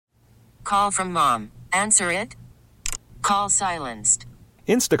Call from mom. Answer it. Call silenced.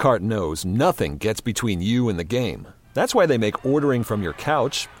 Instacart knows nothing gets between you and the game. That's why they make ordering from your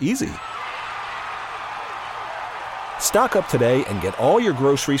couch easy. Stock up today and get all your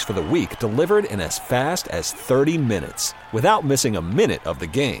groceries for the week delivered in as fast as 30 minutes without missing a minute of the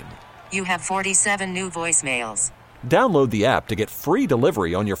game. You have 47 new voicemails. Download the app to get free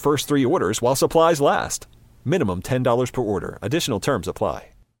delivery on your first 3 orders while supplies last. Minimum $10 per order. Additional terms apply.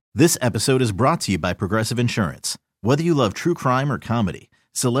 This episode is brought to you by Progressive Insurance. Whether you love true crime or comedy,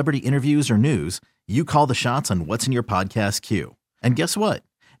 celebrity interviews or news, you call the shots on what's in your podcast queue. And guess what?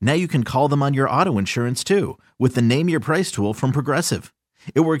 Now you can call them on your auto insurance too with the Name Your Price tool from Progressive.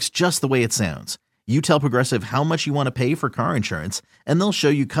 It works just the way it sounds. You tell Progressive how much you want to pay for car insurance, and they'll show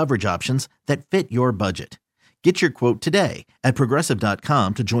you coverage options that fit your budget. Get your quote today at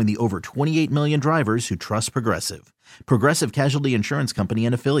Progressive.com to join the over 28 million drivers who trust Progressive. Progressive Casualty Insurance Company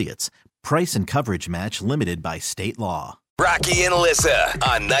and Affiliates. Price and coverage match limited by state law. Rocky and Alyssa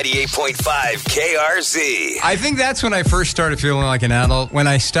on 98.5 KRZ. I think that's when I first started feeling like an adult, when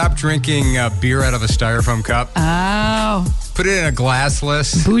I stopped drinking beer out of a styrofoam cup. Oh. Put it in a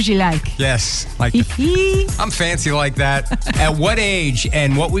glassless. Bougie like. Yes. Like I'm fancy like that. At what age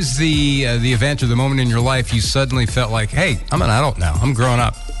and what was the event or the moment in your life you suddenly felt like, hey, I'm an adult now. I'm growing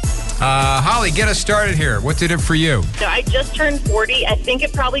up. Holly, get us started here. What did it for you? So I just turned 40. I think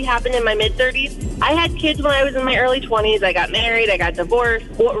it probably happened in my mid-30s. I had kids when I was in my early 20s. I got married. I got divorced.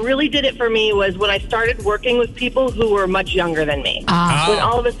 What really did it for me was when I started working with people who were much younger than me. When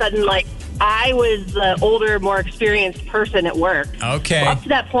all of a sudden, I was the older, more experienced person at work. Okay. Up to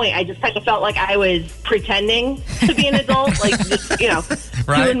that point, I just kind of felt like I was pretending to be an adult, just,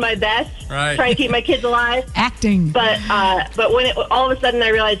 right. doing my best, trying to keep my kids alive. Acting. But when all of a sudden I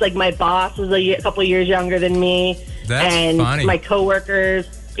realized, my boss was a couple years younger than me. That's and funny. My coworkers.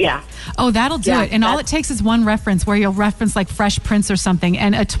 Yeah. Oh, that'll do it. And all it takes is one reference where you'll reference Fresh Prince or something,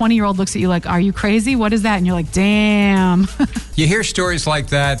 and a 20-year-old looks at you like, are you crazy? What is that? And you're like, damn. You hear stories like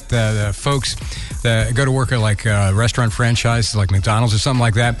that, the folks that go to work at restaurant franchises like McDonald's or something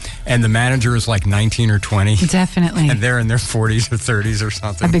like that, and the manager is 19 or 20. Definitely. And they're in their 40s or 30s or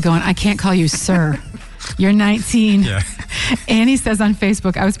something. I'd be going, I can't call you sir. You're 19. Yeah. Annie says on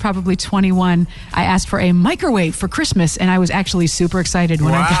Facebook, I was probably 21. I asked for a microwave for Christmas, and I was actually super excited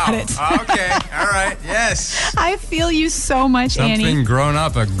when I got it. Okay. All right. Yes. I feel you so much, Annie. Something a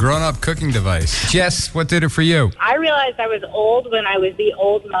grown-up cooking device. Jess, what did it for you? I realized I was old when I was the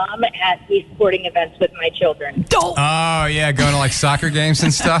old mom at these sporting events with my children. Oh, yeah, going to soccer games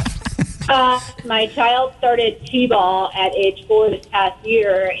and stuff? My child started T-ball at age 4 this past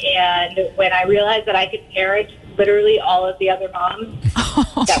year, and when I realized that I could parent literally all of the other moms,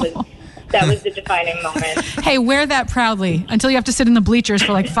 that was the defining moment. Hey, wear that proudly until you have to sit in the bleachers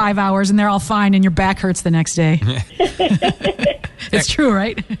for 5 hours and they're all fine and your back hurts the next day. It's true,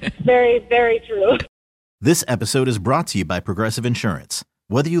 right? Very, very true. This episode is brought to you by Progressive Insurance.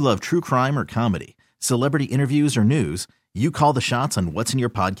 Whether you love true crime or comedy, celebrity interviews or news, you call the shots on what's in your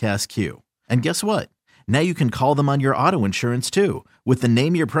podcast queue. And guess what? Now you can call them on your auto insurance too with the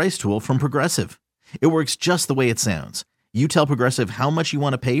Name Your Price tool from Progressive. It works just the way it sounds. You tell Progressive how much you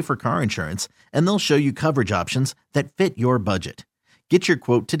want to pay for car insurance, and they'll show you coverage options that fit your budget. Get your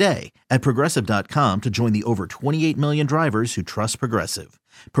quote today at Progressive.com to join the over 28 million drivers who trust Progressive.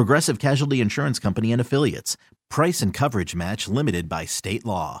 Progressive Casualty Insurance Company and Affiliates. Price and coverage match limited by state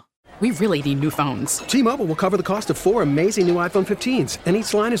law. We really need new phones. T-Mobile will cover the cost of 4 amazing new iPhone 15s, and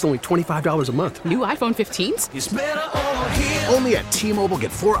each line is only $25 a month. New iPhone 15s? It's better over here. Only at T-Mobile,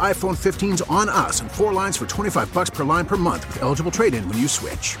 get 4 iPhone 15s on us and 4 lines for $25 per line per month with eligible trade-in when you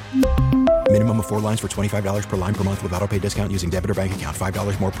switch. Minimum of 4 lines for $25 per line per month with autopay discount using debit or bank account.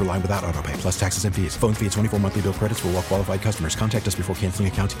 $5 more per line without autopay, plus taxes and fees. Phone fee at 24 monthly bill credits for well-qualified customers. Contact us before canceling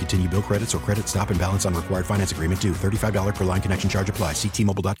account to continue bill credits or credit stop and balance on required finance agreement due. $35 per line connection charge applies. See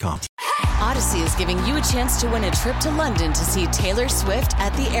T-Mobile.com. Odyssey is giving you a chance to win a trip to London to see Taylor Swift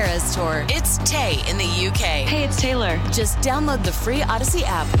at the Eras Tour. It's Tay in the UK. Hey, it's Taylor. Just download the free Odyssey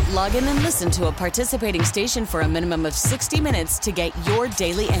app, log in and listen to a participating station for a minimum of 60 minutes to get your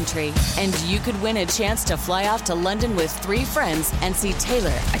daily entry. And you could win a chance to fly off to London with 3 friends and see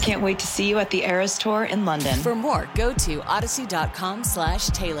Taylor. I can't wait to see you at the Eras Tour in London. For more, go to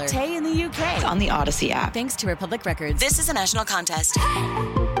odyssey.com/Taylor. Tay in the UK. On the Odyssey app. Thanks to Republic Records. This is a national contest.